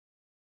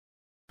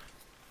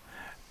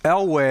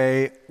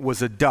Elway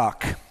was a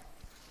duck.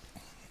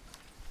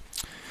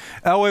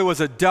 Elway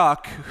was a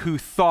duck who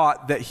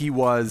thought that he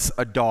was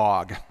a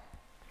dog.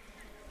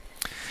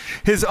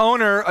 His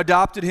owner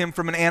adopted him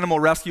from an animal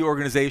rescue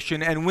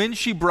organization, and when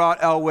she brought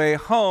Elway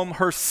home,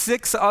 her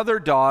 6 other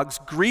dogs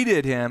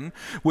greeted him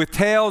with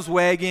tails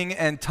wagging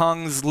and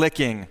tongues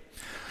licking.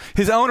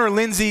 His owner,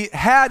 Lindsay,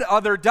 had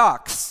other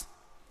ducks,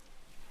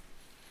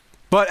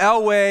 but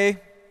Elway,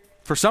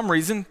 for some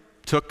reason,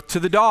 took to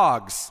the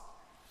dogs.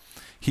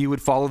 He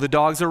would follow the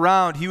dogs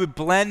around. He would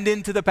blend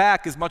into the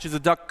pack as much as a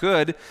duck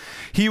could.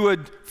 He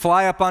would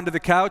fly up onto the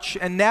couch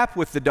and nap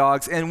with the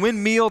dogs. And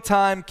when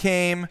mealtime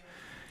came,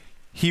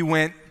 he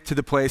went to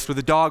the place where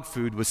the dog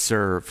food was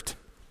served.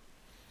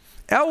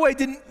 Elway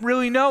didn't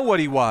really know what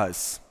he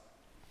was.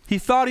 He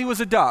thought he was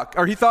a duck,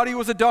 or he thought he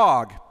was a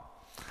dog.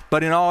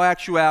 But in all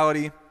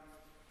actuality,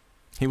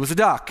 he was a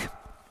duck.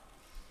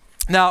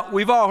 Now,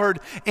 we've all heard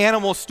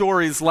animal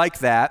stories like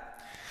that.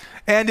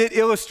 And it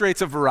illustrates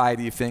a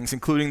variety of things,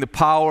 including the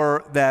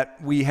power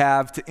that we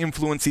have to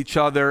influence each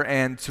other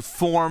and to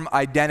form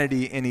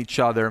identity in each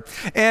other.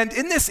 And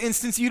in this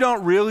instance, you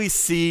don't really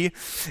see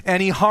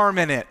any harm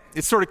in it.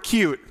 It's sort of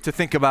cute to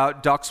think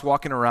about ducks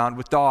walking around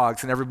with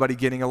dogs and everybody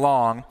getting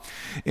along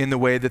in the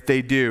way that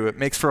they do. It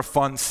makes for a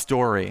fun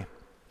story.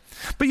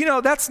 But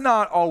that's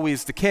not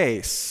always the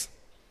case.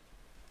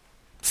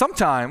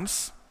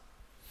 Sometimes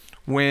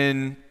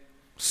when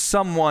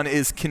someone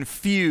is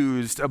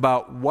confused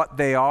about what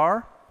they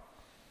are,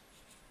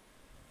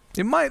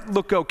 it might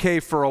look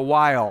okay for a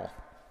while,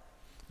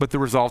 but the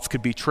results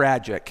could be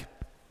tragic.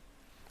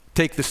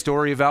 Take the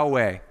story of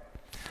Elway.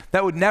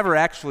 That would never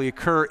actually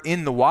occur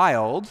in the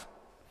wild,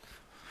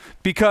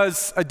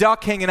 because a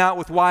duck hanging out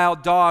with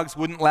wild dogs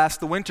wouldn't last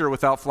the winter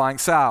without flying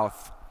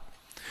south.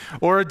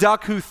 Or a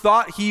duck who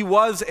thought he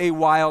was a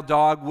wild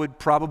dog would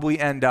probably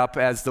end up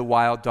as the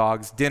wild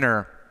dog's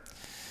dinner.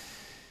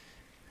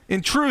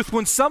 In truth,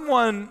 when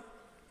someone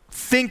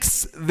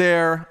thinks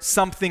they're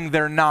something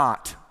they're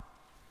not,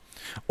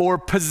 or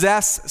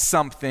possess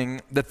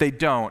something that they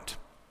don't,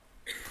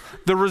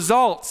 the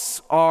results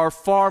are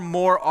far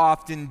more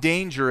often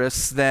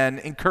dangerous than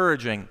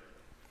encouraging.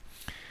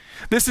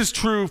 This is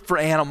true for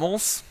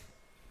animals.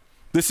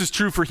 This is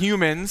true for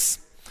humans.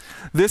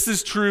 This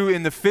is true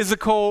in the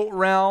physical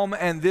realm,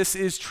 and this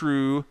is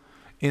true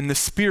in the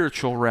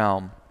spiritual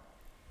realm.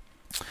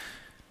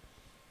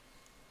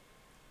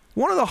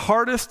 One of the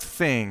hardest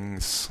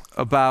things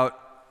about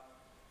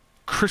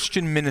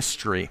Christian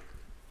ministry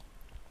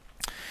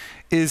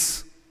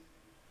is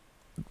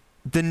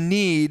the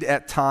need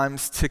at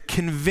times to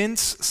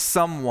convince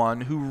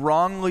someone who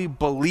wrongly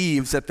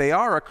believes that they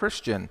are a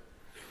Christian,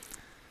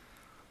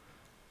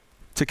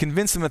 to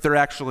convince them that they're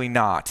actually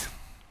not,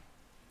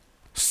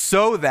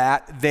 so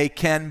that they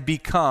can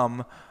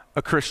become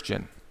a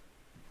Christian.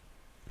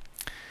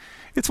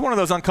 It's one of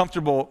those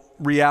uncomfortable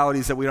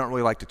realities that we don't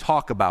really like to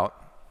talk about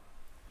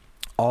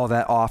all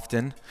that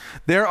often.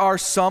 There are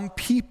some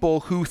people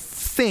who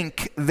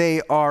think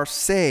they are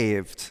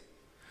saved.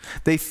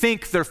 They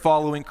think they're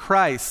following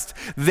Christ.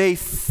 They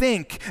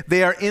think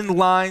they are in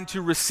line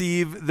to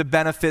receive the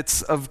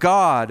benefits of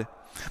God.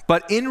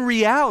 But in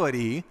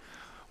reality,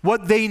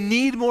 what they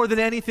need more than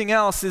anything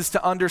else is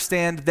to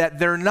understand that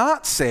they're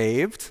not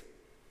saved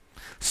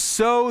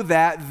so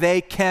that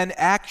they can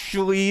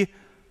actually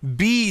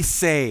be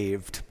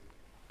saved.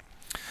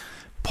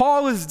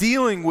 Paul is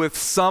dealing with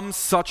some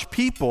such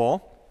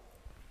people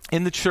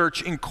in the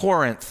church in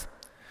Corinth.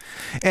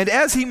 And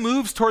as he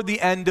moves toward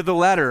the end of the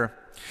letter,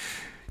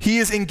 he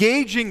is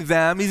engaging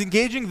them. He's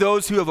engaging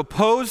those who have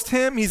opposed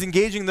him. He's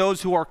engaging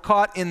those who are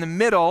caught in the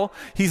middle.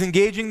 He's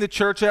engaging the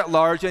church at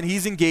large, and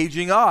he's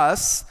engaging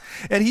us.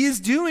 And he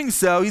is doing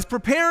so. He's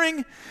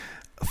preparing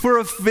for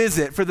a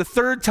visit for the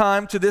 3rd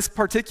time to this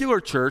particular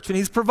church, and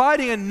he's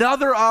providing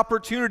another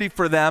opportunity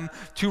for them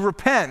to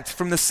repent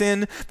from the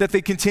sin that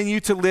they continue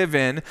to live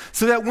in,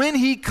 so that when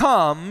he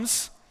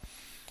comes,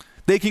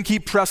 they can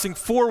keep pressing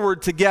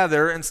forward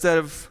together instead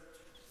of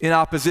in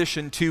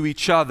opposition to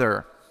each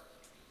other.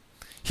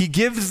 He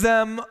gives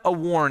them a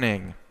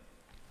warning.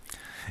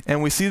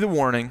 And we see the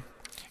warning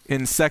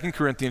in 2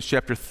 Corinthians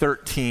chapter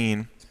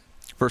 13,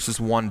 verses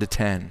 1 to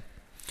 10.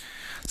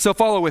 So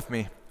follow with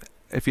me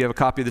if you have a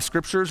copy of the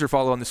scriptures, or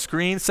follow on the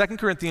screen. 2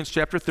 Corinthians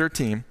chapter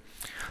 13,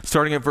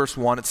 starting at verse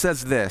 1, it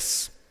says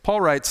this.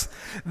 Paul writes,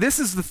 "This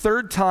is the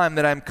 3rd time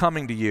that I am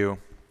coming to you.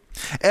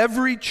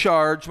 Every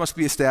charge must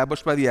be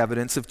established by the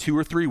evidence of 2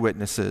 or 3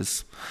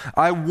 witnesses.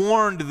 I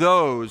warned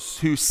those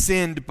who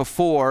sinned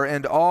before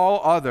and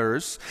all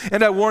others,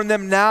 and I warn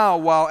them now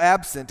while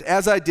absent,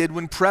 as I did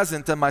when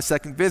present on my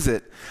 2nd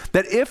visit,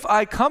 that if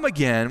I come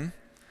again,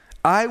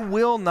 I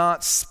will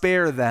not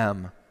spare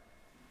them.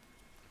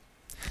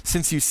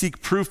 Since you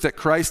seek proof that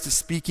Christ is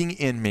speaking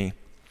in me,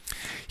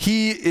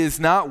 he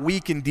is not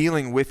weak in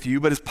dealing with you,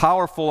 but is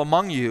powerful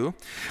among you.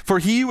 For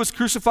he was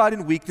crucified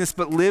in weakness,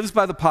 but lives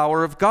by the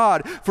power of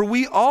God. For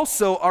we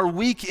also are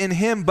weak in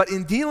him, but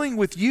in dealing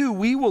with you,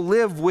 we will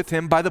live with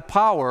him by the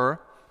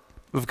power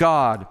of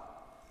God.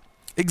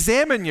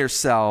 Examine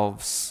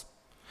yourselves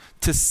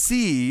to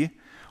see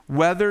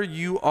whether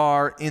you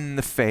are in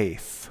the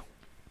faith.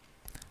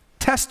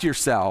 Test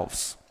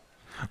yourselves.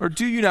 Or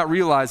do you not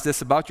realize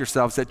this about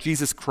yourselves, that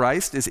Jesus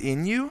Christ is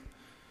in you?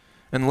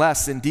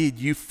 Unless, indeed,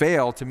 you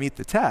fail to meet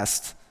the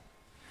test.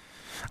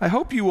 I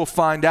hope you will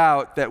find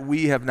out that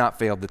we have not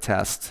failed the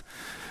test.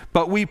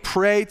 But we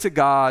pray to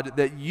God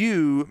that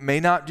you may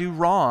not do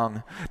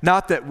wrong,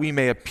 not that we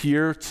may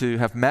appear to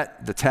have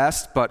met the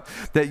test, but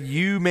that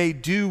you may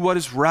do what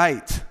is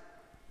right,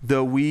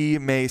 though we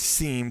may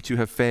seem to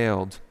have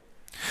failed.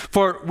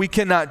 For we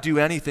cannot do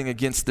anything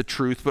against the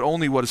truth, but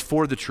only what is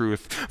for the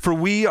truth. For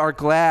we are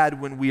glad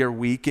when we are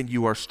weak and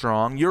you are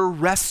strong. Your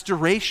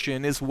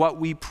restoration is what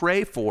we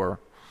pray for.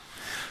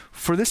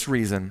 For this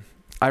reason,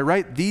 I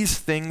write these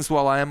things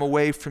while I am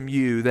away from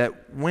you,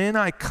 that when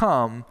I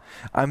come,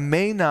 I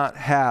may not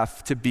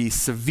have to be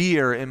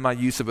severe in my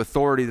use of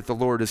authority that the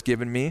Lord has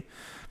given me,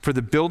 for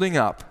the building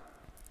up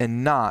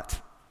and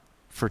not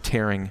for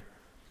tearing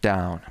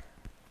down.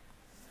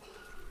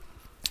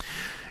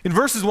 In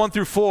verses 1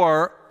 through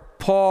 4,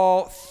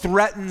 Paul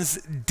threatens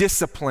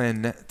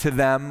discipline to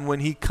them when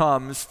he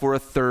comes for a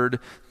third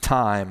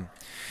time.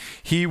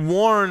 He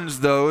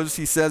warns those,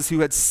 he says, who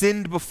had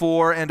sinned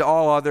before and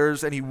all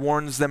others, and he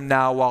warns them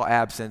now while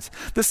absent.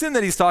 The sin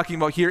that he's talking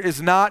about here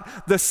is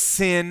not the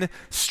sin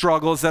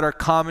struggles that are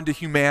common to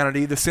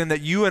humanity, the sin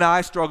that you and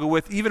I struggle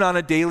with even on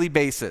a daily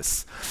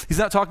basis. He's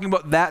not talking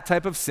about that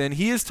type of sin.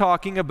 He is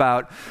talking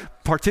about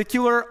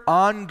particular,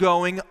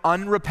 ongoing,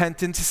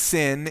 unrepentant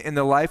sin in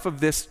the life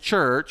of this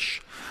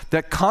church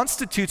that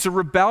constitutes a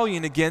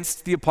rebellion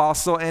against the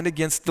apostle and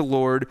against the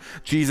Lord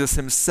Jesus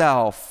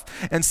himself.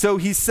 And so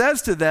he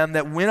says to them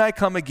that when I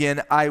come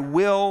again, I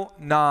will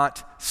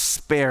not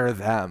spare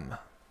them.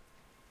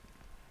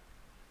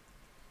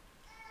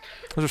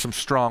 Those are some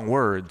strong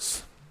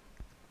words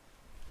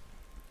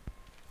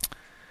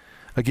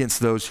against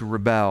those who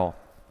rebel.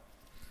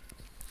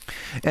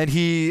 And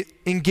he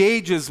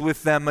engages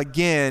with them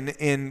again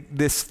in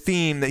this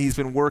theme that he's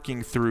been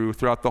working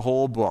throughout the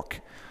whole book.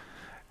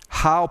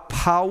 How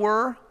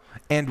power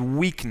and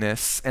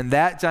weakness and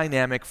that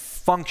dynamic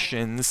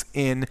functions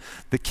in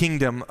the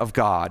kingdom of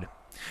God.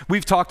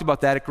 We've talked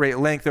about that at great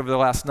length over the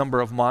last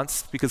number of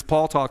months because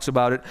Paul talks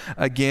about it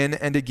again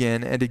and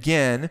again and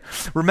again.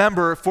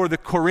 Remember, for the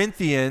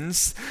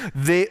Corinthians,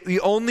 the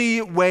only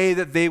way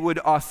that they would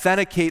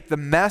authenticate the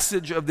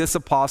message of this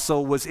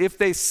apostle was if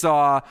they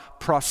saw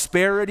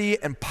prosperity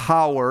and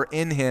power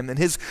in him, and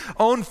his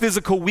own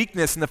physical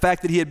weakness and the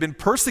fact that he had been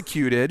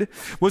persecuted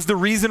was the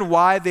reason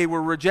why they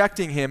were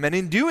rejecting him. And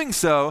in doing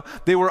so,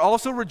 they were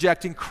also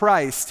rejecting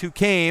Christ, who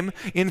came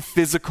in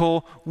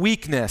physical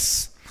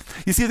weakness.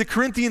 You see, the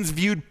Corinthians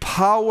viewed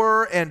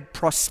power and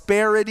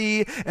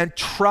prosperity and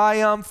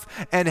triumph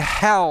and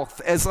health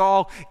as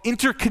all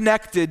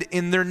interconnected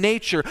in their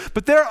nature.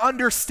 But their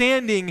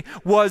understanding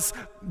was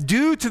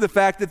due to the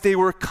fact that they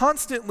were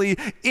constantly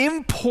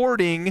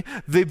importing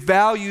the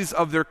values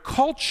of their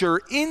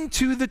culture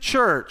into the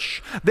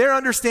church. Their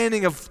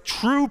understanding of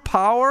true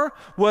power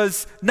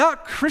was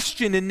not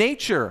Christian in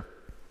nature.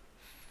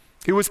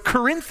 It was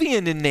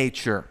Corinthian in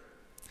nature.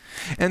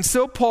 And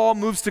so Paul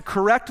moves to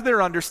correct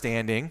their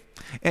understanding,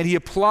 and he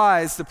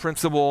applies the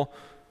principle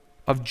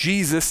of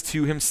Jesus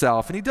to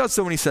himself. And he does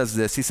so when he says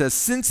this. He says,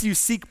 since you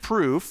seek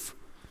proof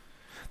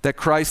that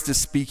Christ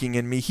is speaking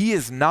in me, he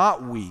is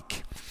not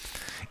weak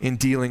in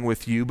dealing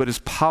with you, but is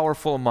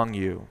powerful among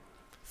you.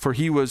 For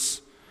he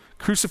was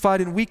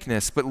crucified in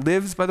weakness, but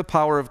lives by the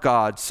power of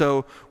God.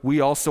 So we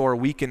also are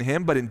weak in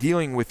him, but in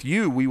dealing with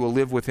you, we will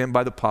live with him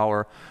by the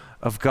power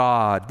of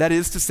God. That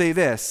is to say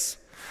this,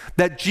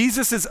 that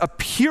Jesus'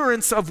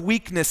 appearance of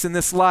weakness in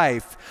this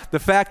life, the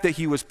fact that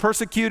he was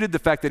persecuted, the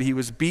fact that he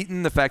was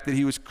beaten, the fact that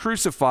he was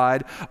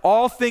crucified,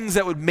 all things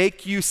that would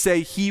make you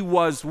say he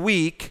was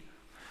weak,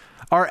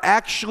 are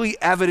actually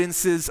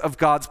evidences of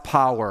God's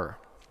power.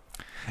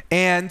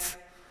 And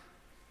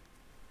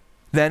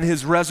then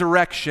his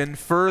resurrection,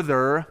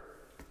 further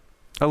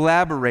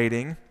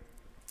elaborating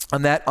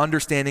on that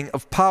understanding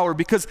of power,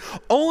 because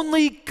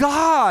only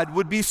God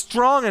would be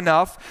strong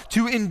enough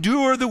to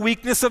endure the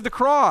weakness of the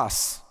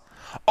cross.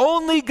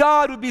 Only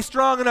God would be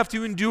strong enough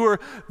to endure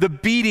the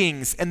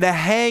beatings and the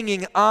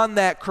hanging on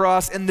that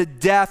cross and the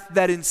death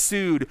that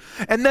ensued.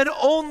 And then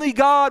only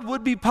God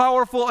would be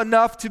powerful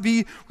enough to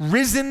be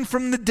risen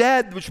from the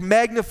dead, which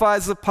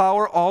magnifies the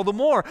power all the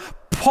more.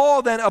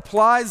 Paul then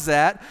applies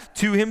that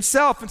to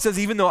himself and says,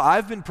 even though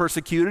I've been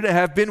persecuted and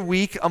have been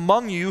weak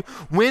among you,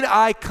 when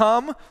I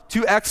come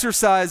to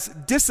exercise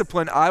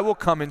discipline, I will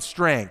come in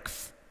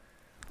strength,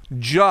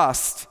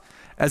 just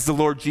as the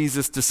Lord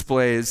Jesus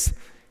displays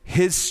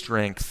his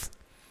strength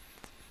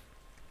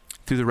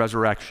through the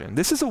resurrection.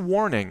 This is a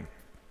warning.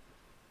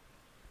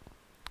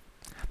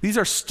 These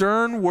are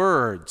stern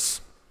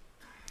words,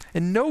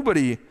 and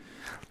nobody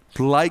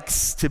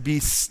likes to be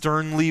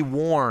sternly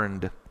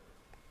warned.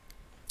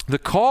 The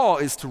call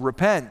is to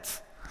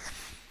repent,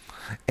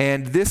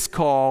 and this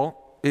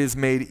call is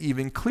made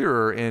even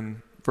clearer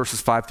in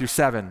verses 5 through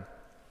 7.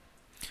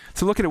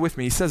 So look at it with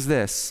me. He says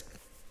this.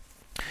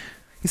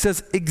 He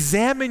says,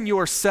 examine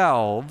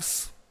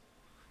yourselves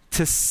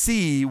to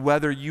see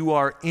whether you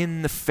are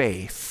in the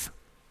faith.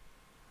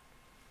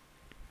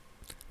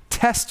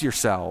 Test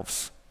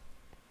yourselves.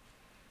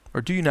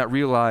 Or do you not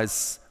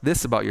realize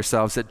this about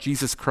yourselves, that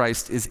Jesus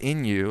Christ is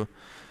in you,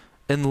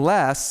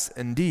 unless,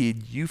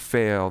 indeed, you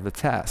fail the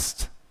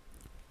test?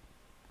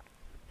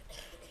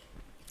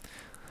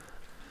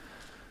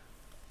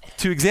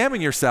 To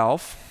examine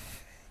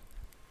yourself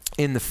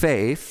in the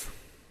faith,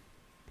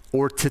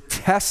 or to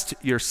test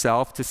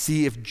yourself to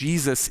see if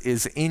Jesus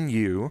is in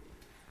you,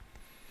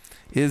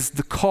 is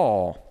the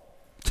call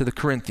to the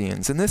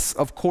Corinthians. And this,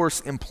 of course,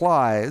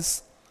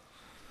 implies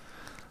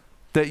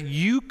that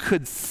you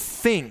could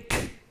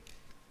think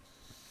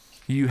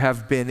you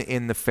have been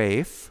in the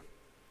faith,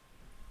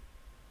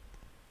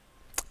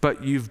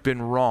 but you've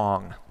been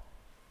wrong.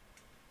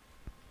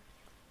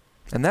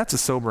 And that's a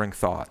sobering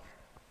thought.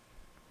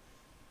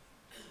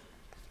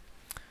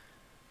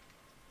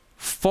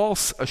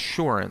 False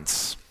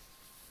assurance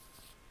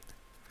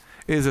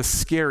is a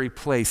scary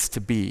place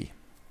to be.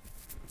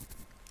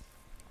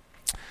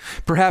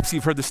 Perhaps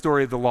you've heard the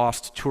story of the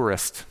lost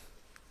tourist.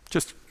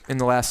 Just in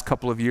the last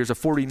couple of years, a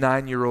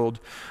 49-year-old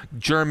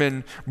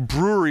German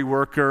brewery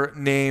worker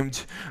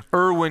named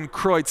Erwin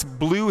Kreutz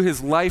blew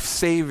his life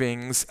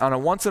savings on a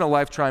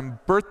once-in-a-lifetime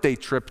birthday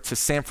trip to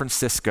San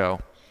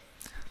Francisco.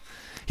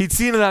 He'd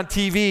seen it on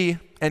TV,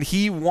 and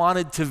he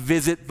wanted to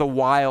visit the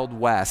Wild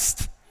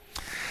West.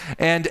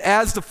 And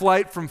as the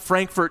flight from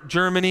Frankfurt,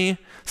 Germany,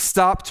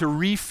 stopped to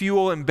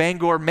refuel in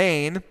Bangor,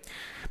 Maine,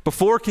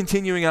 before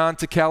continuing on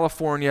to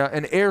California,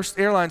 an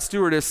airline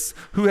stewardess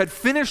who had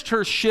finished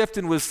her shift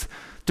and was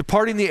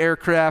departing the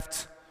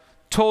aircraft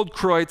told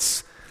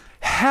Kreutz,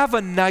 "Have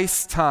a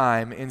nice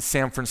time in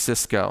San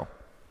Francisco."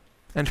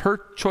 And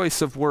her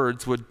choice of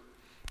words would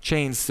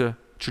change the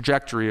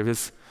trajectory of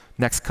his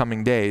next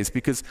coming days,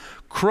 because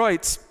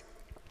Kreutz,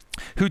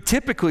 who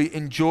typically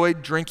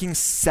enjoyed drinking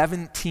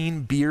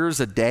 17 beers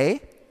a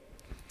day,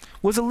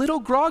 was a little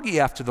groggy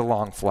after the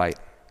long flight.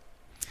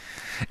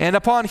 And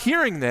upon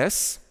hearing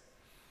this,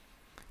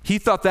 he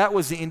thought that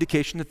was the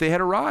indication that they had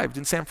arrived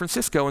in San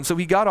Francisco. And so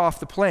he got off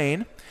the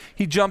plane,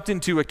 he jumped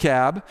into a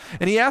cab,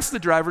 and he asked the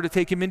driver to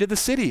take him into the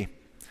city.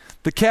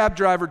 The cab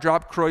driver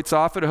dropped Kreutz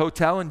off at a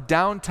hotel in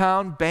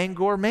downtown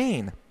Bangor,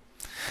 Maine.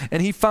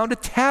 And he found a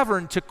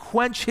tavern to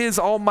quench his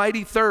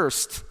almighty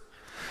thirst.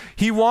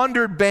 He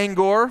wandered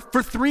Bangor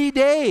for 3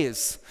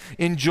 days,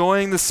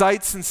 enjoying the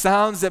sights and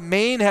sounds that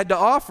Maine had to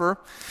offer.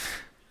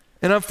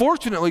 And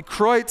unfortunately,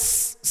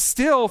 Kreutz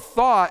still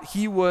thought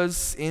he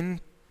was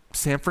in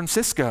San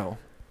Francisco.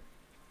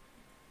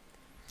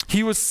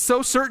 He was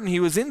so certain he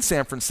was in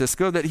San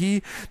Francisco that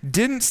he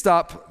didn't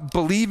stop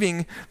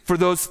believing for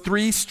those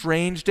 3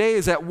 strange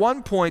days. At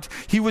one point,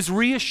 he was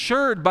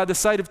reassured by the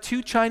sight of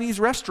 2 Chinese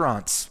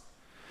restaurants,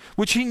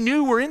 which he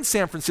knew were in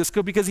San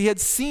Francisco because he had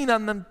seen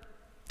on the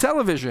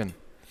television.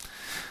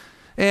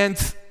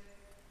 And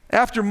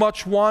after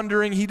much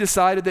wandering, he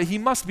decided that he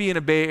must be in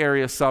a Bay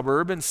Area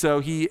suburb, and so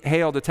he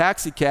hailed a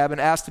taxi cab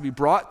and asked to be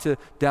brought to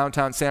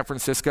downtown San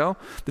Francisco.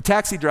 The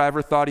taxi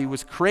driver thought he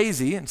was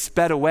crazy and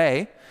sped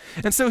away,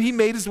 and so he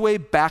made his way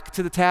back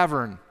to the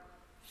tavern.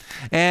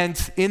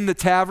 And in the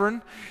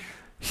tavern,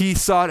 he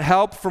sought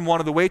help from one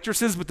of the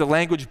waitresses, but the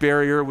language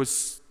barrier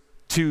was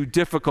too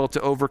difficult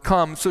to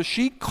overcome, so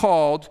she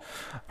called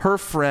her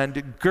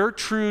friend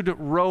Gertrude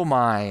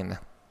Romine,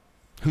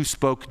 who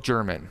spoke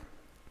German.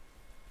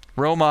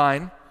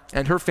 Romine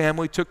and her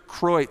family took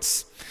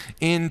Kreutz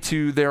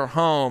into their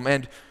home,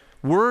 and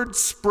word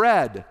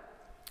spread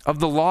of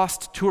the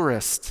lost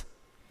tourist,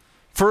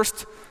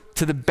 first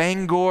to the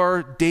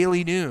Bangor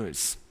Daily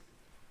News,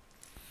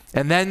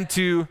 and then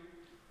to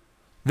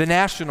the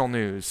national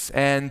news,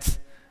 and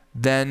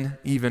then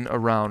even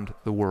around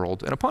the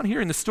world. And upon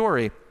hearing the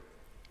story,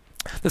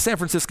 the San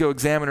Francisco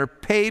Examiner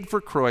paid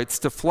for Kreutz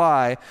to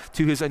fly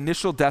to his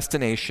initial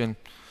destination,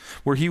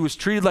 where he was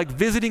treated like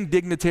visiting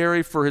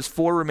dignitary for his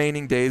 4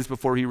 remaining days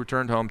before he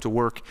returned home to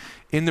work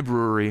in the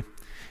brewery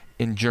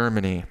in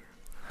Germany.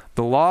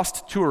 The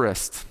lost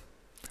tourist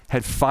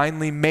had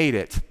finally made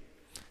it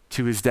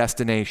to his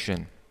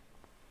destination.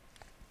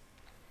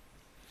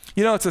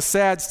 You know, it's a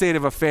sad state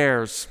of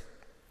affairs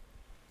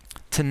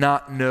to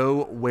not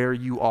know where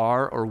you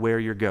are or where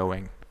you're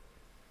going.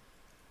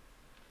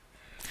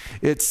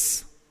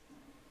 It's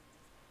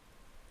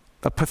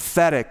a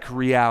pathetic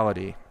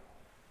reality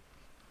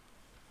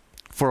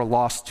for a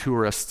lost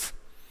tourist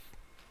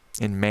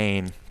in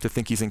Maine to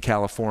think he's in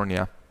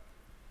California.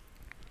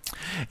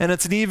 And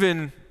it's an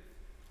even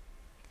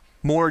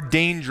more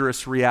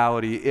dangerous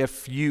reality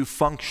if you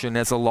function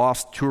as a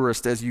lost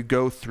tourist as you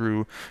go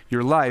through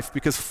your life,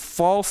 because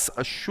false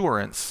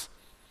assurance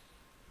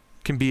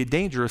can be a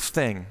dangerous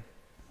thing.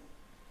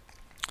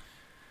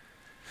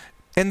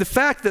 And the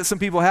fact that some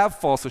people have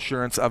false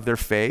assurance of their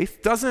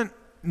faith doesn't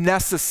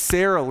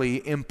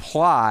necessarily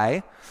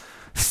imply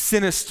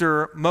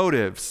sinister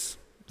motives,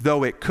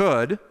 though it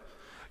could.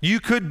 You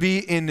could be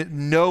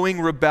in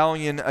knowing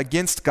rebellion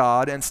against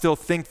God and still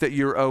think that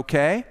you're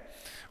okay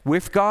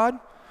with God,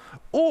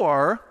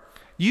 or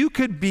you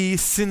could be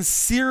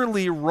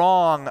sincerely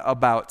wrong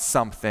about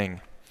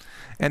something,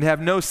 and have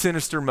no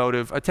sinister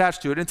motive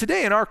attached to it. And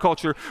today in our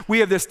culture, we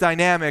have this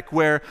dynamic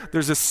where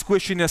there's a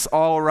squishiness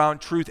all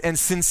around truth, and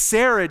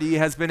sincerity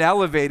has been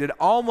elevated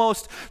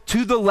almost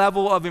to the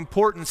level of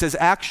importance as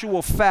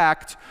actual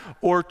fact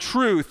or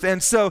truth.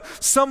 And so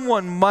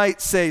someone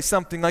might say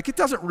something like, it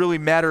doesn't really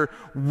matter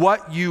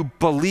what you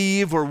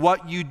believe or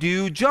what you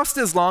do, just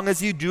as long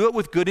as you do it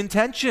with good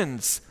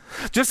intentions.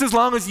 Just as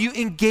long as you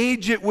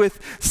engage it with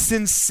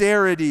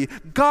sincerity,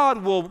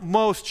 God will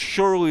most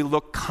surely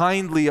look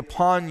kindly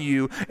upon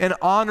you and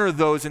honor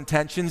those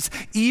intentions,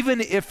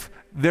 even if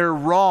they're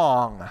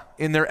wrong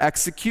in their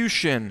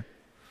execution.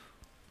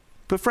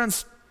 But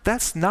friends,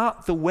 that's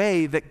not the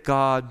way that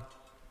God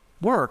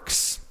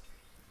works.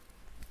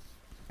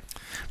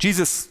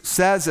 Jesus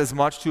says as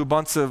much to a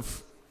bunch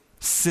of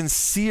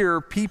sincere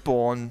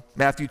people in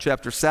Matthew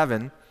chapter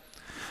 7.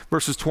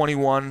 Verses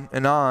 21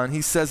 and on,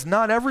 he says,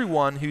 "Not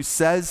everyone who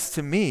says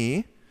to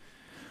me,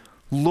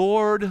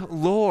 'Lord,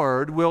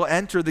 Lord,' will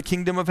enter the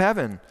kingdom of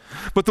heaven,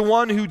 but the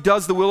one who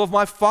does the will of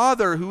my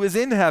Father who is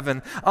in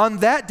heaven. On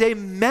that day,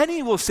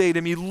 many will say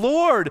to me,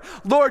 'Lord,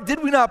 Lord,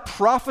 did we not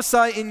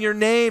prophesy in your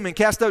name and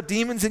cast out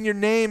demons in your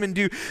name and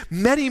do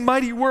many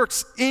mighty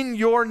works in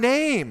your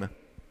name?'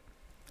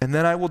 And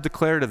then I will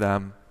declare to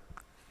them,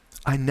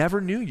 'I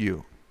never knew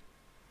you.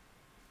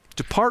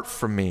 Depart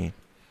from me,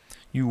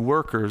 you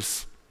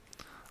workers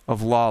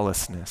of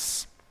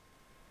lawlessness.'"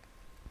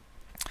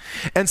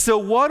 And so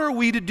what are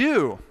we to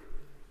do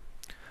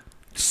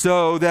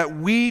so that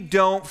we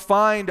don't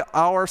find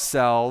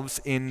ourselves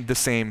in the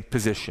same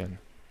position?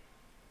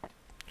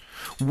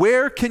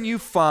 Where can you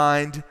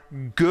find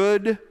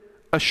good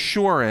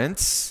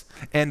assurance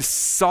and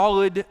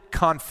solid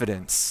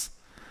confidence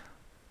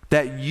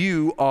that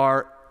you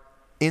are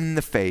in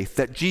the faith,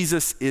 that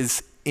Jesus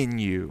is in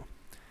you,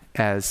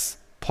 as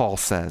Paul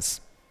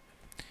says?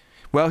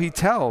 Well, he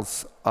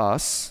tells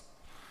us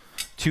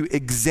to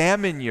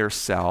examine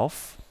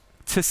yourself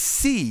to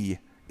see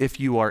if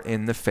you are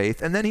in the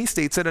faith. And then he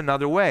states it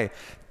another way.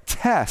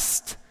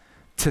 Test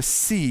to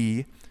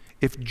see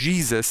if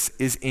Jesus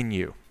is in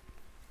you.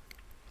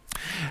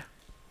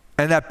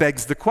 And that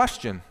begs the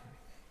question,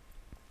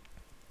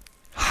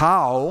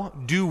 how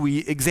do we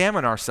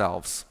examine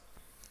ourselves?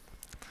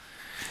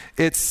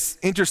 It's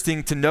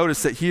interesting to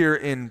notice that here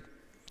in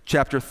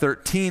chapter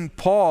 13,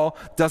 Paul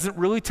doesn't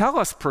really tell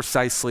us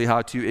precisely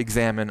how to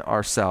examine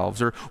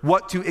ourselves or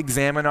what to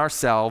examine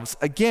ourselves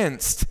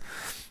against.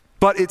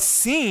 But it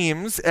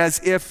seems as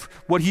if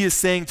what he is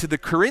saying to the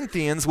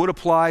Corinthians would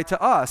apply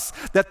to us,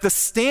 that the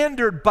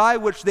standard by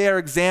which they are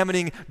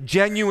examining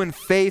genuine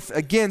faith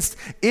against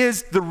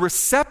is the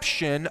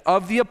reception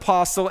of the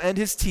apostle and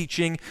his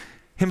teaching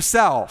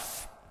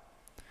himself.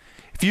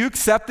 If you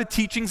accept the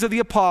teachings of the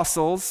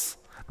apostles,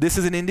 this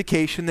is an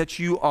indication that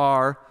you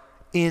are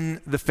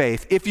in the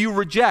faith. If you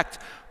reject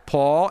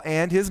Paul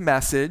and his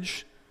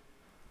message,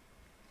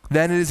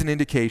 then it is an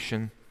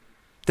indication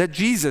that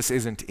Jesus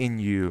isn't in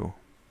you.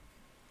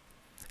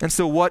 And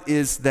so what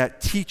is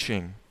that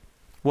teaching?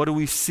 What do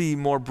we see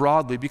more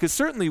broadly? Because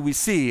certainly we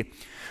see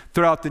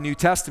throughout the New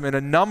Testament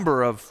a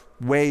number of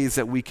ways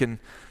that we can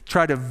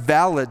try to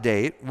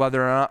validate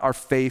whether or not our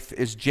faith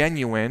is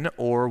genuine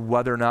or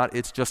whether or not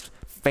it's just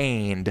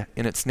feigned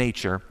in its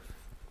nature.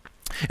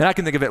 And I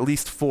can think of at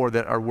least 4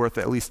 that are worth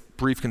at least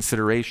brief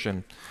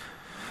consideration.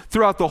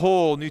 Throughout the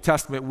whole New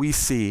Testament, we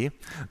see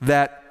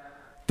that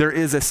there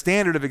is a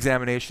standard of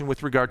examination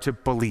with regard to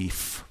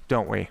belief,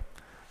 don't we?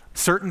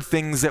 Certain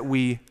things that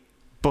we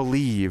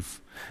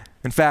believe.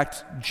 In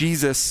fact,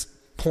 Jesus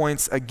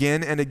points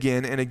again and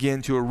again and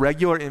again to a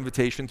regular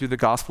invitation through the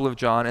Gospel of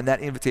John, and that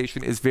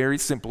invitation is very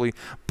simply,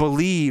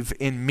 believe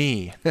in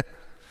me.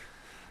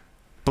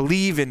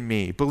 Believe in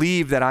me.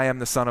 Believe that I am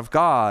the Son of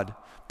God.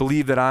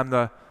 Believe that I'm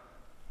the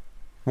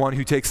one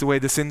who takes away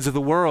the sins of the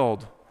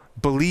world.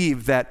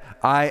 Believe that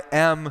I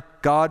am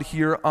God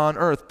here on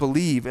earth.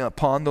 Believe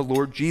upon the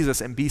Lord Jesus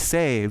and be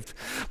saved.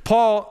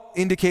 Paul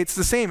indicates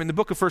the same in the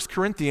book of 1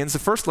 Corinthians, the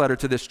first letter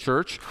to this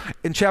church.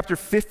 In chapter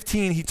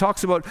 15, he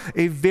talks about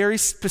a very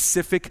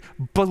specific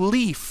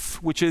belief,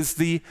 which is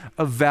the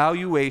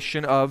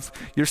evaluation of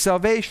your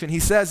salvation. He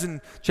says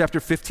in chapter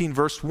 15,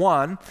 verse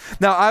 1,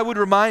 "Now I would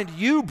remind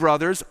you,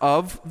 brothers,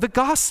 of the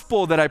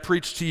gospel that I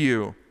preached to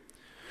you,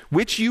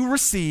 which you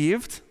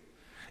received,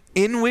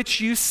 in which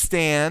you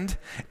stand,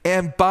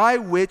 and by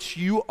which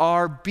you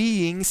are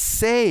being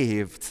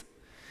saved,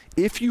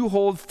 if you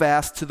hold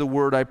fast to the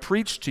word I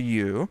preached to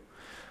you,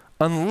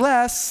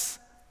 unless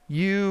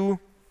you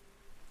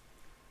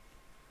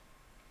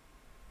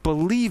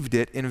believed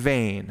it in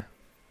vain."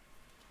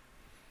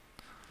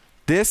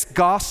 This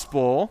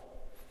gospel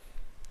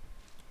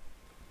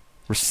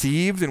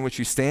received, in which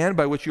you stand,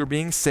 by which you are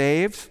being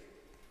saved,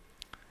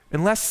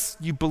 unless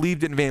you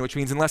believed it in vain, which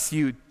means unless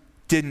you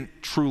didn't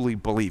truly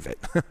believe it.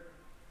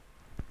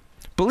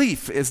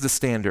 Belief is the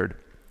standard.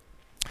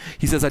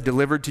 He says, I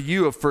delivered to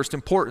you of first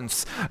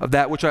importance of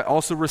that which I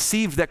also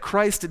received, that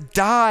Christ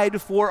died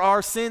for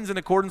our sins in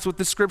accordance with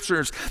the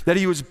Scriptures, that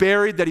he was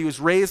buried, that he was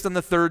raised on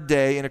the third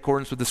day in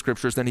accordance with the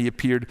Scriptures. Then he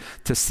appeared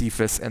to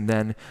Cephas and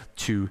then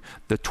to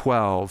the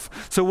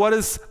 12. So what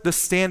is the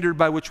standard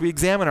by which we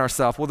examine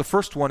ourselves? Well, the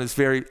first one is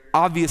very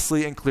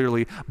obviously and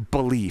clearly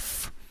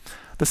belief.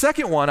 The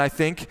second one, I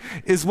think,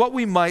 is what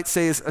we might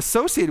say is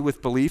associated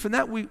with belief, and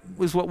that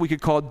is what we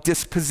could call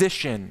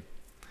disposition.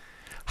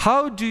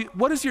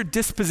 What is your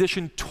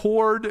disposition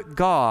toward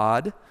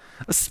God,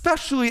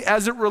 especially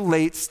as it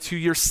relates to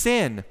your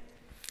sin?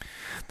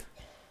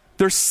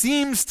 There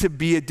seems to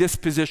be a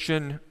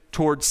disposition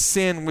towards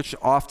sin which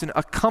often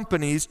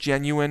accompanies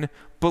genuine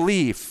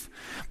belief.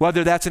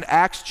 Whether that's in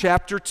Acts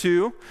chapter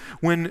 2,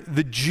 when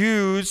the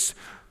Jews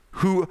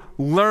who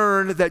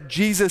learn that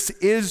Jesus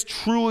is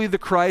truly the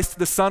Christ,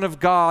 the Son of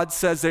God,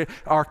 says they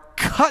are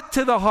cut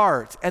to the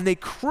heart and they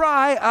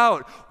cry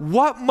out,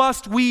 what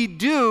must we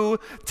do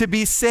to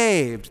be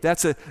saved?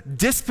 That's a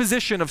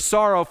disposition of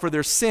sorrow for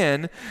their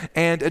sin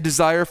and a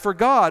desire for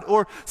God.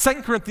 Or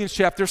 2 Corinthians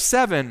chapter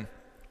 7,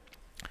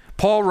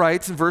 Paul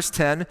writes in verse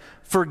 10,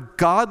 for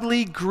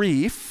godly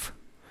grief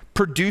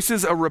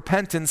produces a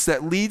repentance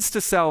that leads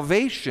to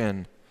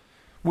salvation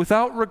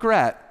without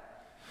regret,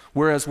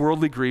 whereas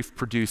worldly grief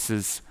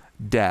produces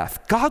death.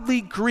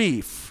 Godly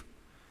grief,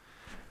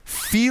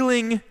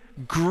 feeling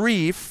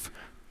grief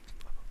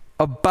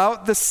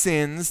about the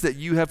sins that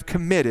you have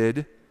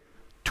committed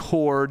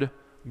toward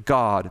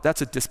God.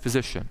 That's a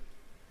disposition.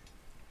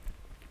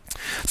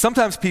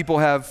 Sometimes people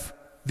have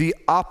the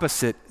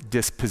opposite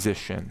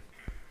disposition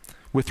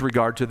with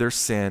regard to their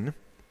sin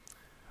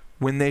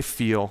when they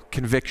feel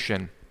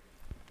conviction.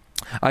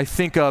 I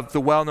think of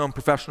the well-known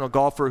professional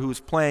golfer who was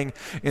playing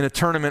in a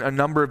tournament a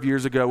number of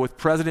years ago with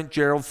President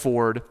Gerald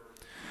Ford,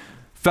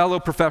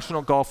 fellow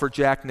professional golfer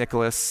Jack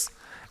Nicklaus,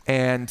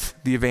 and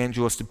the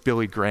evangelist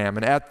Billy Graham.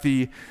 And at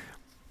the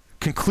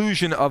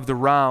conclusion of the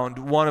round,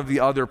 one of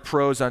the other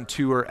pros on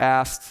tour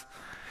asked,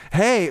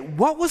 hey,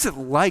 what was it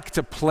like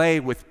to play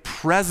with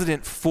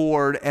President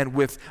Ford and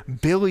with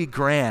Billy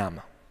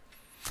Graham?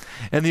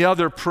 And the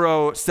other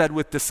pro said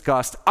with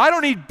disgust, I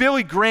don't need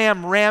Billy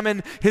Graham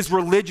ramming his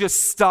religious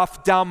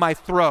stuff down my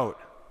throat.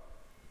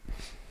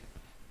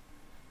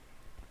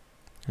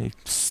 And he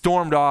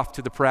stormed off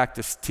to the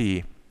practice tee.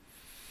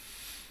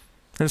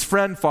 And his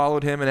friend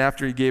followed him, and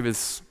after he gave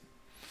his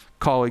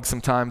colleague some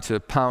time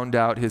to pound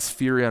out his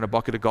fury on a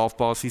bucket of golf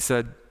balls, he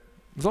said,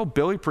 was old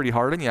Billy pretty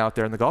hard on you out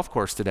there in the golf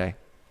course today?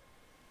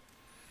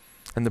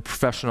 And the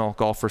professional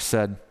golfer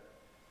said,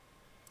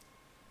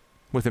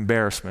 with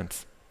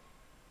embarrassment,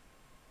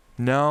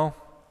 no,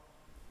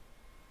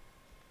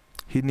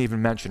 he didn't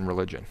even mention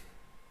religion.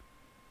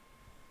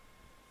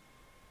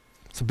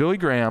 So Billy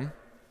Graham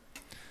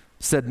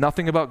said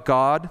nothing about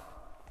God,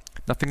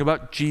 nothing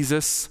about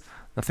Jesus,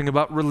 nothing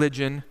about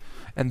religion,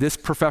 and this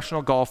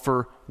professional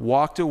golfer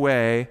walked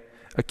away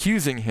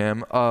accusing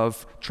him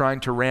of trying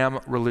to ram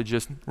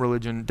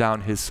religion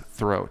down his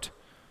throat.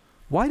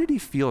 Why did he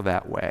feel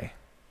that way?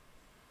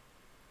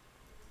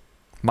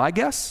 My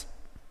guess?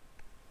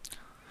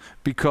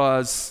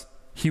 Because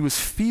he was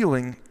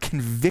feeling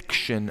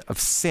conviction of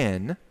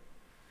sin,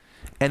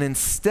 and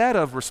instead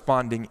of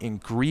responding in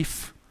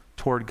grief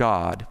toward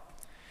God,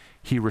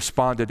 he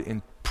responded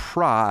in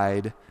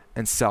pride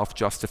and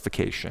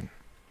self-justification.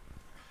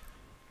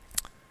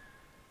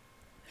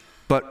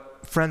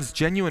 But friends,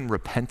 genuine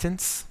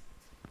repentance,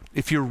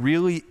 if you're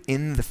really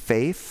in the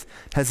faith,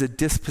 has a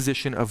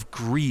disposition of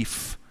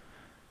grief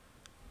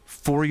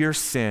for your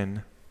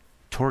sin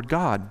toward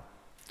God.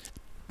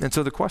 And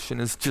so the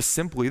question is just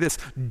simply this: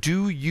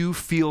 do you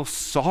feel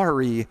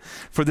sorry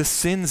for the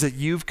sins that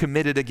you've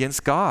committed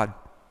against God?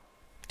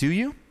 Do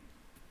you?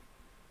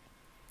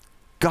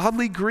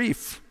 Godly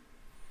grief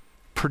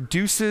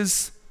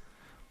produces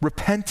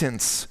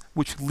repentance,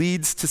 which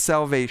leads to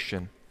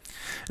salvation.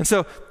 And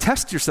so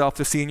test yourself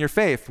to see in your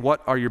faith,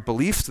 what are your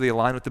beliefs? Do they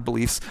align with the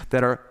beliefs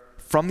that are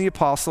from the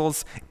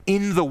apostles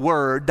in the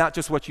Word, not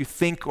just what you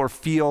think or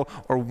feel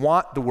or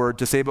want the Word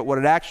to say, but what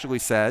it actually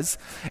says?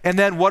 And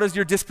then what is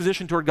your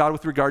disposition toward God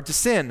with regard to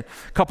sin?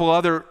 A couple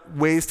other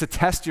ways to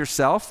test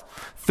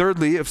yourself.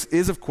 Thirdly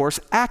is, of course,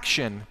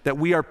 action, that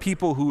we are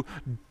people who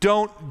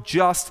don't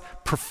just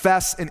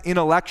profess an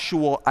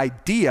intellectual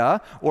idea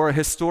or a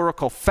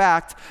historical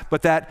fact,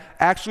 but that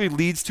actually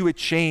leads to a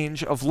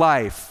change of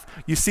life.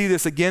 You see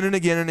this again and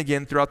again and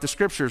again throughout the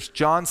Scriptures.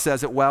 John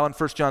says it well in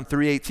 1 John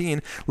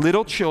 3:18,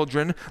 little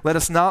children, let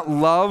us not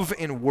love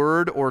in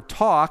word or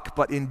talk,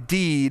 but in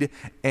deed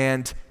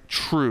and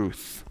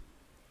truth.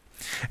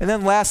 And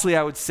then lastly,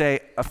 I would say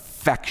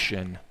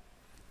affection,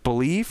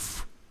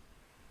 belief,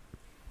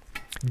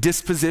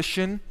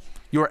 disposition,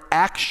 your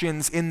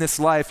actions in this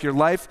life. Your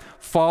life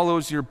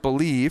follows your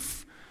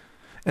belief.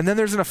 And then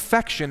there's an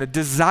affection, a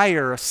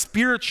desire, a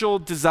spiritual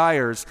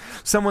desires.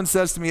 Someone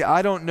says to me,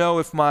 I don't know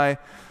if my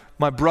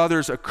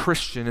brother's a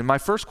Christian. And my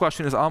first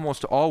question is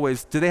almost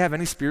always, do they have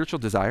any spiritual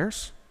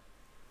desires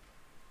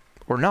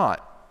or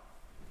not?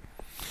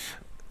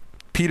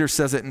 Peter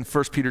says it in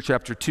 1 Peter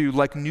chapter 2,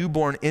 like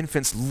newborn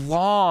infants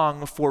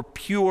long for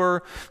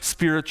pure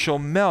spiritual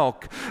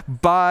milk.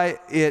 By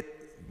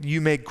it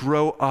you may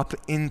grow up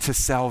into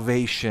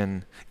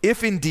salvation,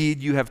 if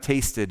indeed you have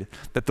tasted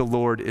that the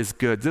Lord is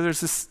good.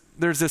 There's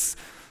this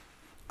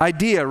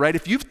idea, right?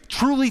 If you've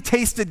truly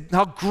tasted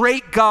how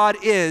great God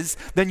is,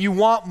 then you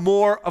want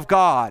more of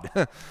God.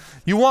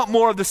 You want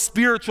more of the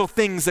spiritual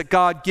things that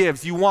God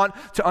gives. You want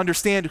to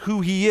understand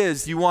who he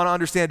is. You want to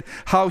understand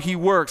how he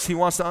works. You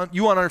want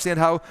to understand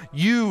how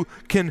you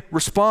can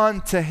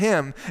respond to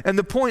him. And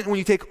the point when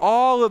you take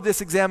all of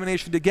this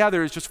examination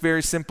together is just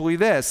very simply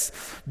this.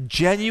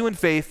 Genuine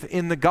faith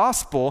in the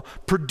gospel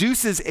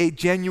produces a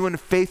genuine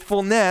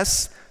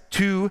faithfulness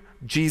to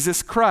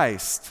Jesus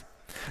Christ.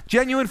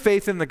 Genuine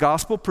faith in the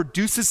gospel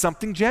produces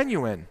something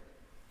genuine.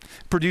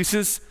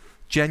 Produces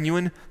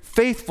genuine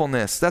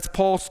faithfulness. That's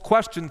Paul's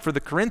question for the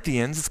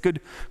Corinthians. It's a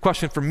good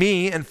question for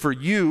me and for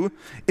you.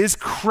 Is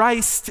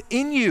Christ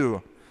in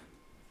you?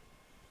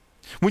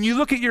 When you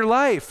look at your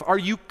life, are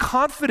you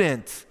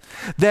confident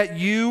that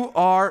you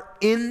are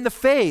in the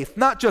faith?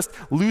 Not just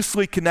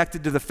loosely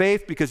connected to the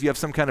faith because you have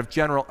some kind of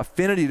general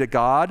affinity to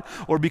God,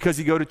 or because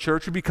you go to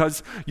church, or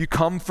because you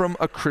come from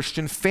a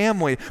Christian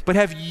family. But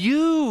have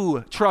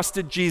you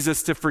trusted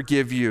Jesus to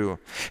forgive you?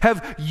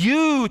 Have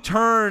you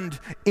turned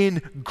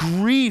in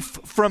grief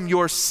from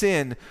your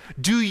sin?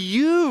 Do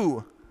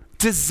you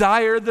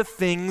desire the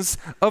things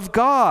of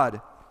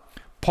God?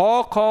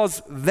 Paul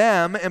calls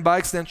them, and by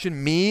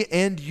extension me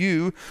and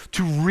you,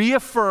 to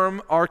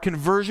reaffirm our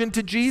conversion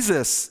to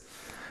Jesus.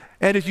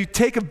 And if you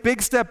take a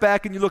big step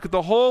back and you look at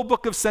the whole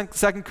book of 2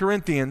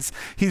 Corinthians,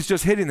 he's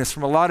just hitting this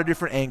from a lot of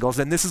different angles,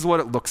 and this is what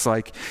it looks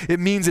like.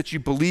 It means that you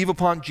believe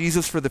upon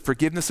Jesus for the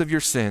forgiveness of your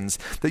sins,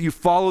 that you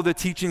follow the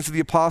teachings of the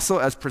apostle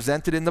as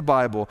presented in the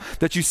Bible,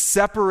 that you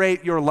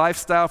separate your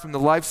lifestyle from the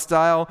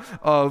lifestyle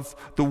of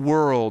the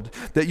world,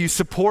 that you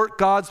support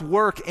God's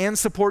work and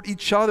support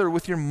each other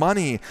with your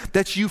money,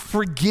 that you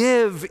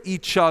forgive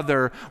each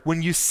other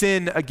when you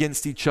sin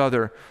against each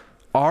other.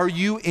 Are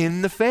you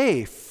in the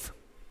faith?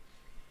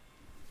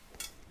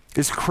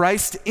 Is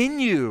Christ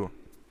in you?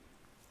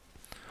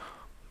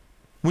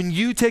 When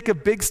you take a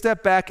big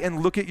step back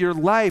and look at your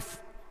life,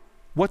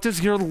 what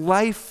does your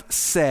life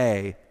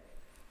say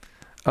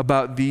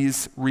about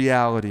these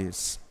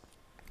realities?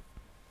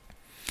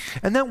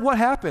 And then what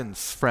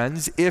happens,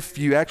 friends, if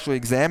you actually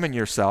examine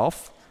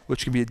yourself,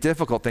 which can be a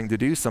difficult thing to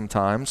do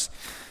sometimes,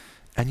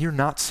 and you're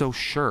not so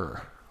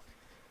sure?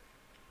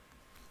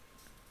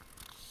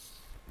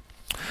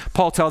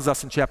 Paul tells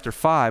us in chapter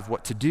 5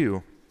 what to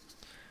do.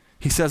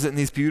 He says it in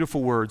these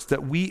beautiful words,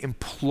 that we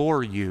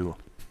implore you,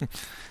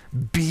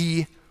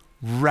 be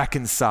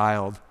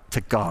reconciled to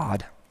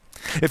God.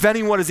 If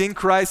anyone is in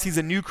Christ, he's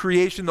a new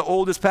creation. The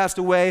old has passed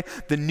away,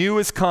 the new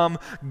has come.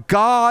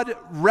 Christ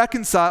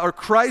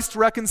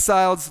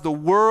reconciles the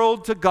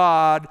world to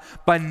God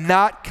by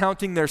not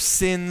counting their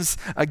sins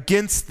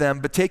against them,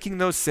 but taking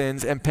those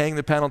sins and paying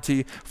the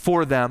penalty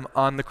for them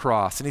on the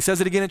cross. And he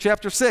says it again in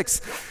chapter 6.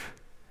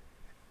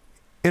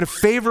 In a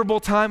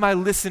favorable time I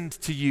listened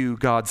to you,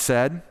 God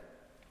said.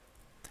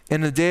 In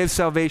the day of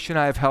salvation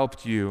I have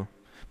helped you.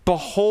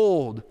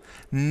 Behold,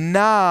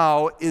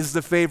 now is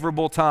the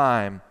favorable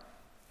time.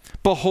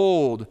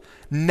 Behold,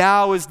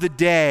 now is the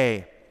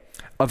day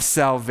of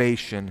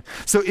salvation.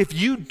 So if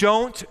you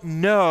don't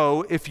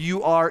know if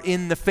you are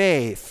in the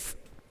faith,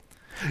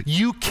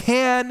 you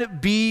can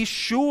be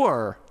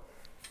sure.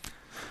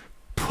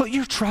 Put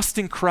your trust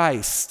in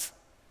Christ.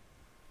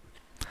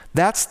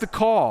 That's the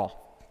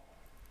call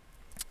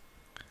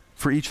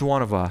for each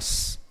one of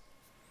us.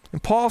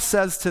 And Paul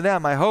says to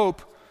them, I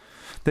hope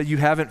that you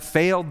haven't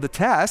failed the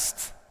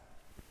test,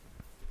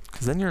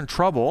 because then you're in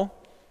trouble.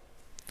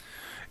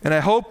 And I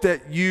hope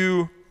that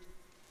you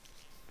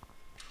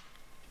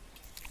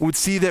would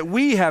see that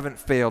we haven't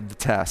failed the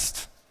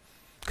test.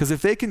 Because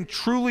if they can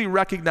truly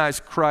recognize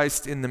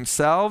Christ in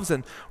themselves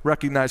and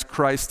recognize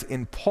Christ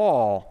in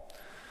Paul,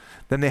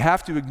 then they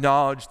have to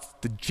acknowledge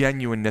the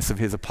genuineness of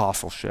his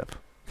apostleship.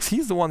 Because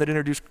he's the one that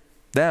introduced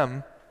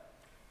them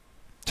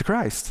to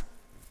Christ.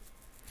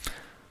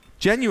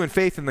 Genuine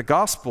faith in the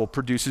gospel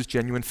produces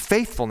genuine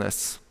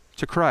faithfulness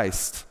to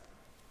Christ.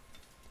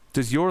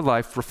 Does your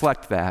life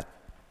reflect that?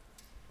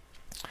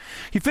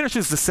 He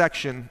finishes the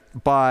section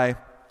by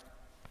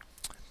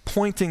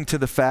pointing to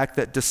the fact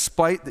that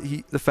despite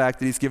the fact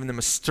that he's given them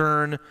a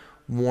stern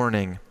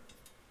warning,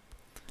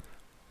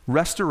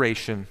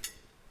 restoration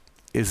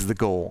is the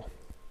goal.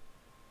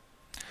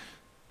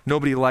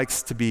 Nobody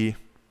likes to be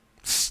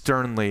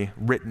sternly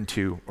written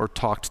to or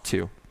talked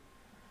to.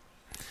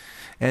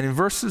 And in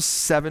verses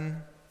 7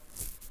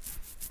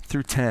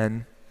 through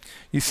 10,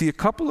 you see a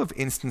couple of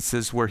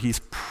instances where he's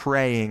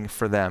praying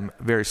for them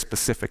very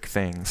specific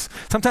things.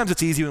 Sometimes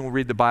it's easy when we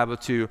read the Bible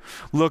to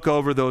look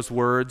over those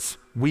words.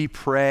 We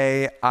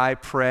pray, I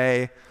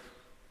pray.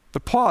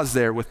 But pause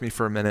there with me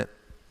for a minute,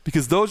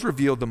 because those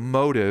reveal the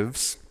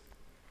motives,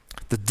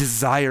 the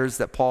desires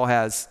that Paul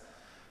has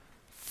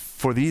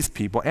for these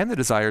people and the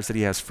desires that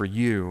he has for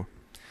you.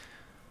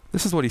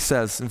 This is what he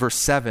says in verse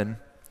 7.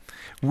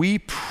 We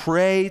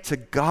pray to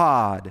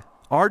God,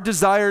 our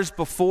desires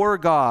before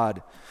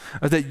God,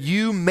 are that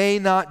you may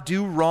not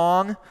do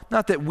wrong,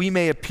 not that we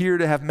may appear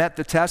to have met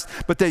the test,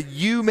 but that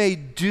you may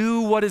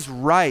do what is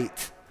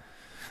right,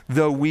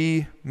 though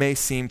we may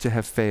seem to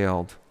have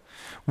failed.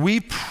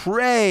 We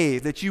pray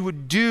that you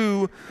would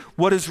do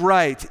what is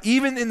right.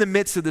 Even in the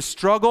midst of the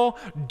struggle,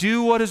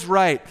 do what is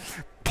right.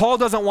 Paul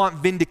doesn't want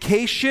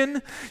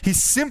vindication. He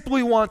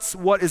simply wants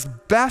what is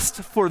best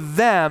for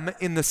them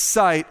in the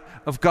sight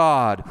of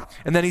God.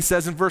 And then he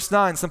says in verse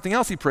 9, something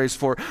else he prays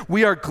for.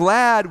 We are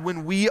glad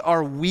when we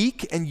are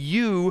weak and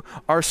you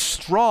are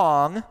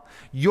strong.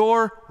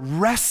 Your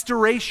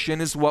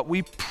restoration is what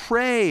we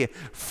pray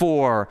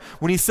for.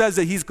 When he says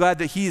that he's glad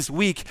that he is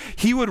weak,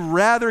 he would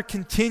rather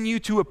continue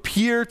to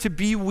appear to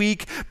be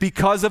weak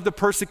because of the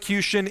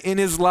persecution in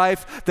his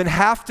life than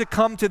have to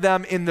come to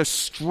them in the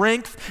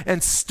strength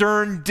and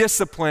stern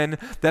discipline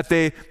that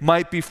they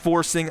might be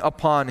forcing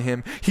upon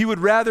him. He would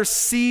rather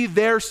see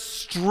their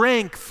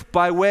strength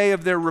by way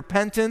of their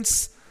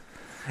repentance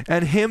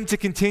and him to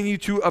continue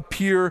to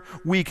appear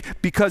weak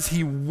because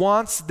he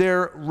wants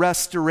their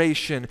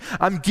restoration.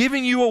 I'm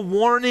giving you a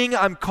warning.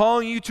 I'm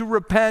calling you to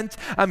repent.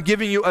 I'm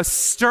giving you a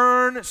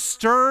stern,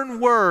 stern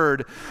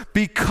word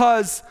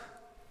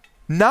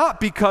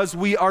not because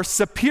we are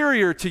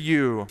superior to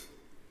you.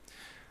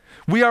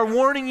 We are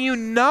warning you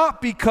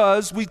not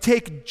because we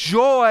take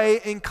joy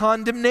in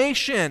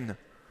condemnation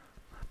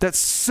that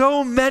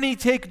so many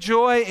take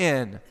joy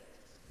in.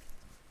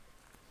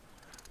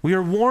 We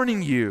are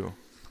warning you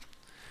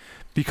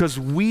because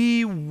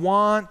we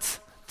want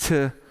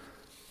to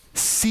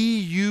see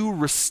you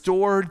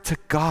restored to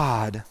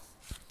God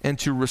and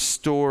to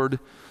restored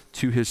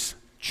to his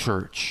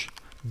church.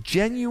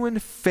 Genuine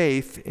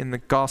faith in the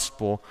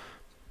gospel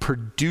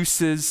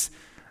produces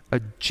a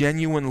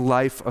genuine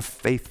life of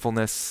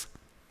faithfulness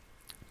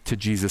to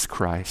Jesus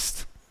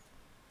Christ.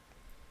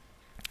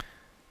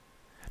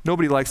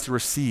 Nobody likes to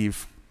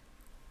receive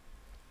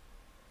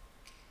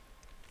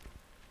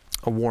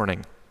a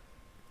warning.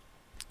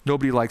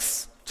 Nobody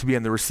likes to be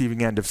on the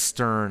receiving end of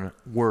stern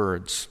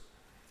words.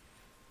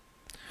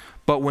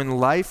 But when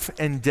life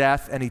and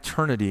death and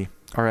eternity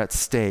are at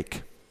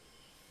stake,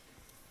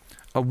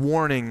 a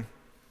warning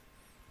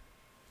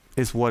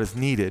is what is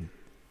needed.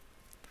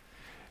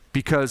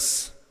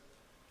 Because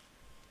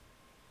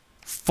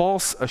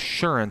false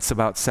assurance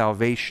about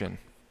salvation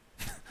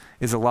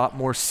is a lot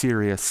more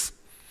serious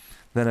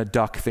than a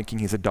duck thinking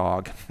he's a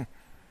dog.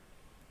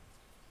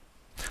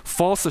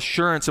 False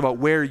assurance about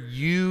where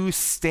you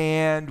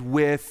stand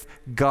with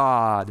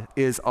God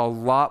is a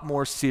lot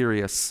more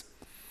serious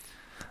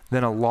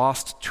than a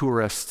lost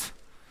tourist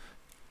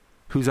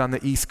who's on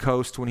the East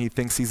Coast when he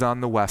thinks he's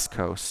on the West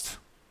Coast.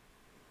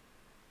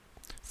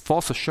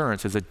 False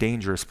assurance is a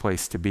dangerous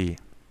place to be.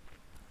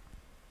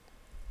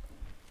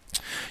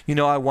 You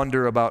know, I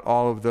wonder about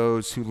all of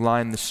those who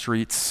line the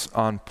streets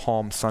on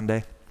Palm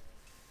Sunday.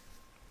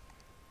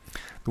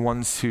 The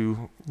ones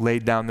who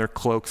laid down their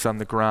cloaks on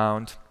the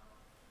ground,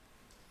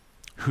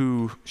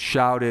 who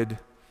shouted,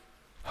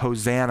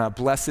 Hosanna,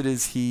 blessed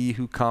is he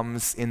who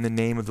comes in the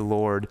name of the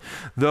Lord.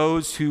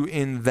 Those who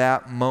in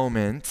that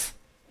moment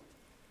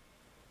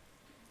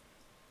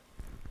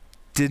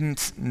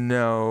didn't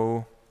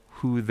know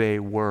who they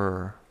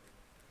were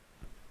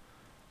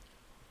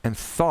and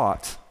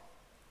thought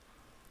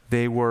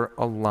they were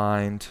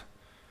aligned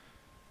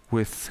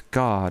with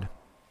God.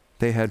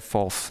 They had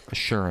false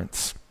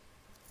assurance.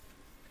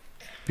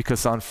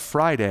 Because on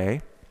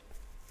Friday,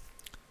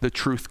 the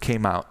truth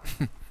came out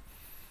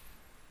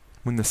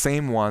when the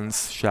same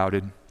ones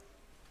shouted,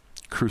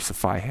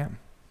 crucify him.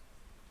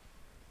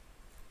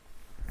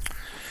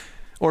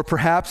 Or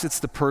perhaps it's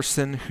the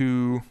person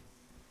who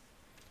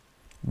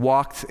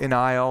walked an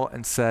aisle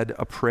and said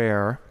a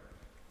prayer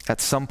at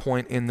some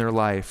point in their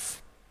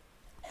life,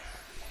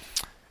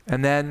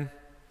 and then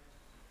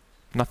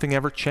nothing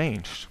ever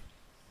changed.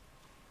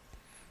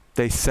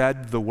 They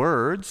said the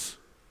words,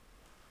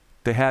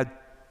 they had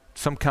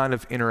some kind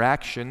of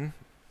interaction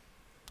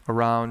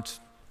around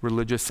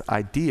religious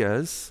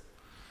ideas,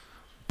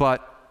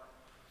 but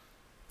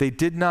they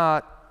did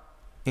not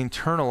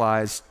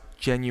internalize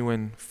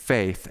genuine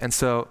faith. And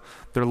so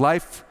their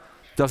life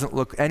doesn't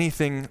look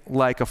anything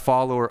like a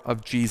follower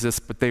of Jesus,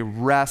 but they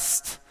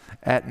rest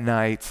at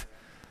night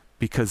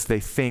because they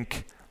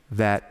think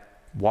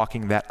that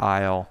walking that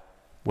aisle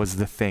was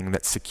the thing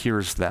that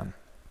secures them.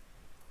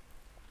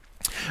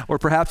 Or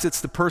perhaps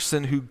it's the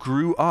person who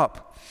grew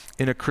up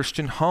in a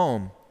Christian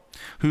home,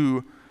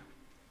 who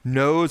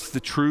knows the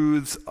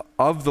truths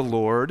of the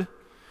Lord,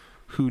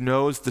 who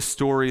knows the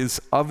stories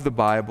of the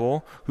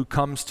Bible, who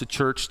comes to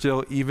church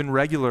still even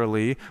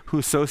regularly, who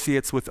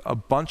associates with a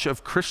bunch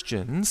of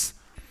Christians,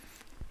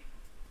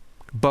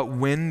 but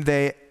when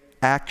they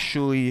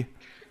actually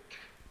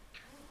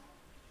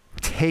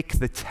take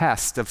the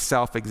test of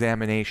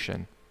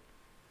self-examination,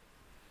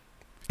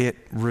 it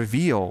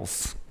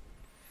reveals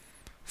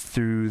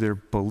through their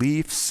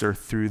beliefs or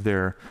through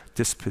their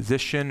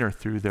disposition or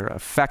through their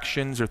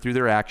affections or through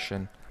their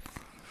action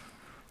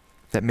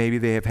that maybe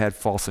they have had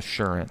false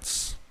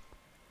assurance.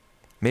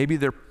 maybe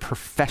their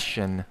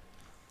profession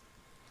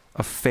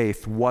of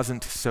faith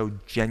wasn't so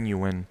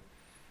genuine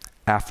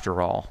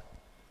after all.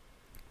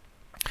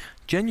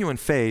 Genuine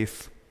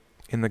faith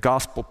in the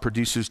gospel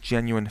produces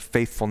genuine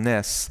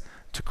faithfulness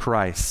to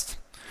Christ.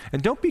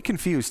 And don't be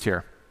confused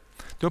here.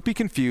 Don't be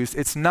confused.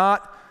 It's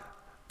not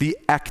the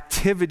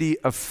activity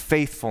of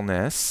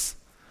faithfulness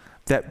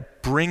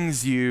that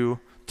brings you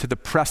to the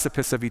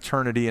precipice of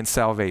eternity and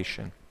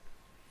salvation.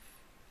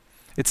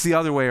 It's the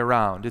other way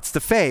around. It's the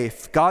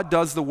faith. God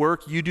does the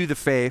work, you do the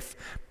faith,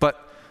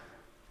 but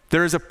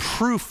there is a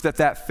proof that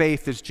that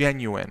faith is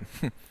genuine.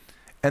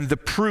 And the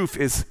proof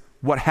is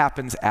what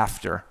happens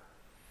after.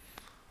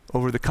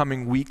 Over the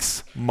coming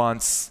weeks,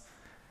 months,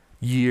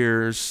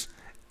 years,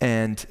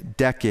 and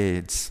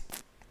decades.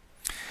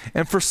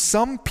 And for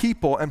some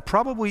people, and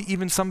probably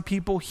even some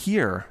people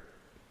here,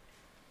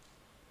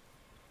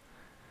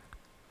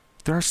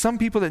 there are some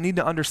people that need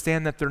to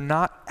understand that they're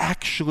not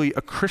actually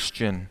a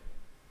Christian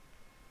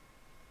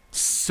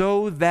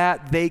so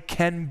that they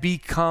can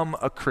become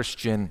a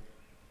Christian.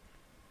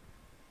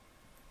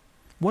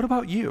 What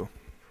about you?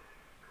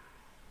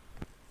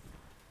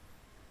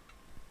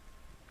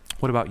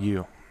 What about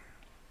you?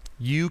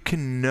 You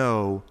can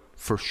know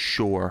for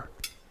sure.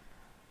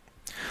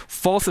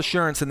 False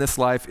assurance in this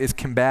life is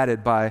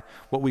combated by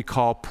what we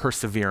call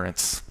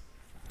perseverance.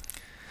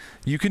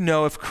 You can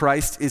know if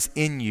Christ is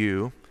in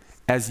you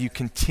as you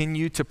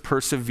continue to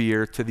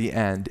persevere to the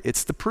end.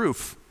 It's the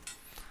proof.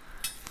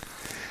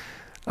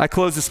 I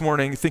closed this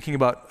morning thinking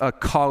about a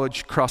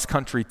college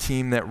cross-country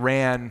team that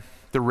ran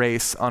the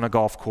race on a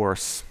golf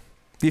course.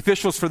 The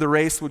officials for the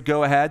race would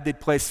go ahead, they'd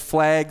place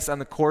flags on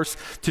the course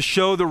to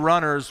show the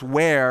runners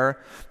where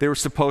they were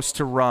supposed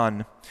to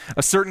run.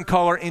 A certain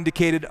color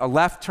indicated a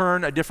left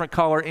turn, a different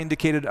color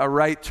indicated a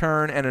right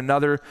turn, and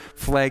another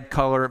flag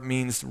color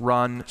means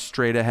run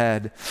straight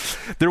ahead.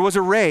 There was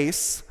a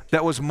race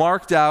that was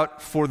marked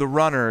out for the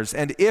runners,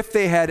 and if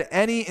they had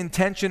any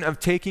intention of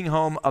taking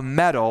home a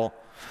medal,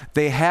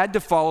 they had to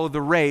follow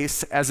the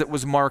race as it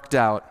was marked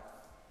out.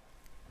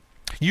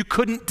 You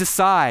couldn't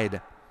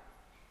decide,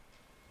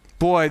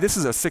 boy, this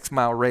is a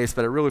 6-mile race,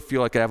 but I really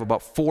feel like I have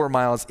about 4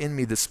 miles in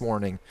me this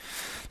morning,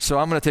 so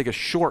I'm going to take a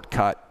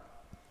shortcut.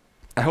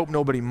 I hope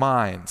nobody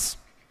minds.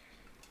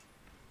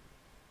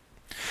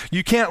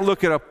 You can't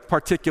look at a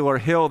particular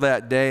hill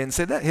that day and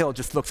say, that hill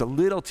just looks a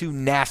little too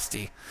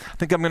nasty. I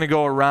think I'm going to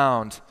go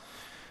around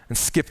and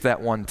skip that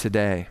one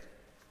today.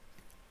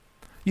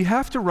 You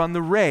have to run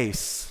the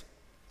race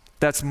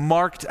that's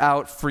marked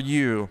out for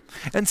you.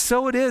 And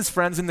so it is,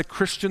 friends, in the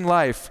Christian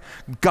life.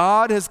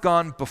 God has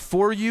gone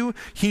before you.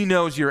 He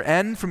knows your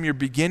end from your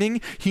beginning.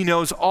 He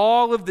knows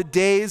all of the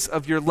days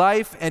of your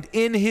life, and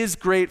in his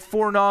great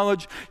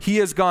foreknowledge, he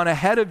has gone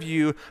ahead of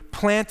you,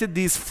 planted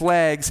these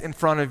flags in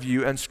front of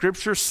you, and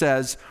Scripture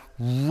says,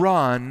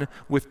 run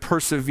with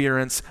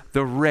perseverance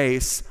the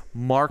race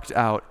marked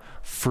out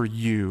for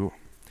you.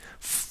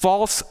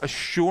 False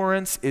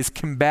assurance is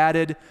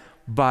combated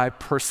by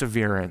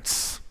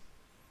perseverance.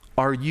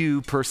 Are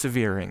you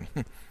persevering?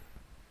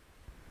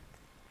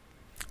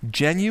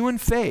 Genuine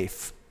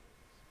faith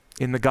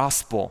in the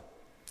gospel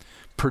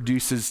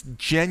produces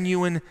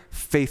genuine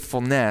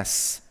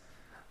faithfulness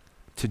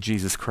to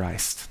Jesus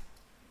Christ.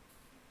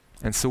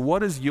 And so what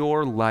does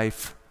your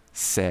life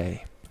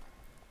say?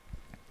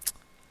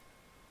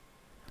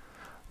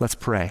 Let's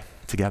pray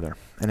together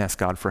and ask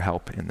God for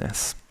help in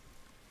this.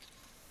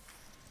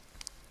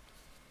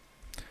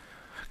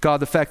 God,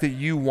 the fact that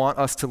you want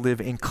us to live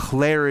in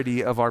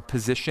clarity of our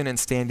position and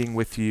standing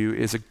with you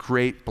is a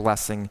great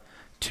blessing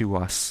to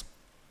us.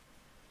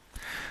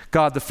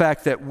 God, the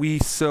fact that we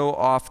so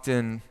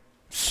often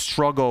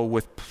struggle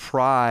with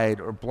pride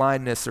or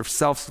blindness or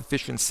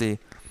self-sufficiency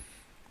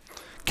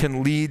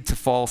can lead to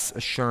false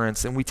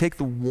assurance. And we take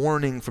the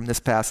warning from this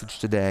passage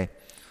today,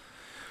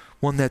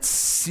 one that's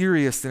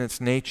serious in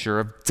its nature,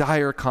 of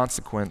dire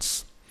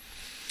consequence.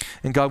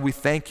 And God, we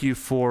thank you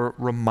for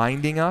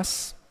reminding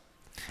us,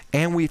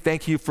 and we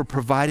thank you for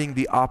providing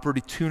the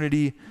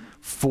opportunity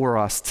for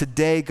us.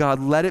 Today, God,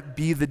 let it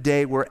be the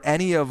day where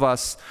any of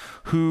us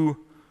who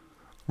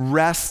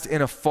rest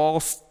in a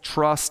false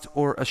trust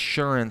or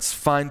assurance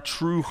find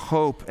true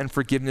hope and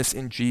forgiveness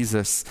in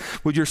Jesus.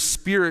 Would your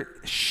Spirit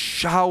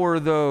shower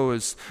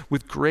those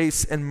with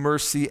grace and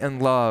mercy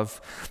and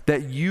love,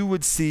 that you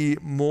would see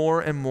more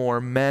and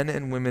more men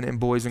and women and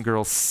boys and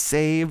girls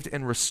saved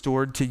and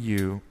restored to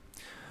you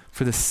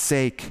for the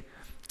sake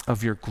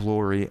of your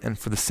glory and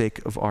for the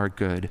sake of our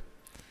good.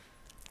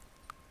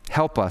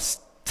 Help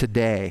us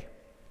today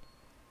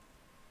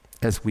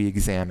as we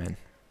examine.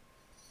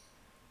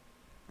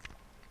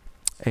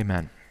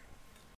 Amen.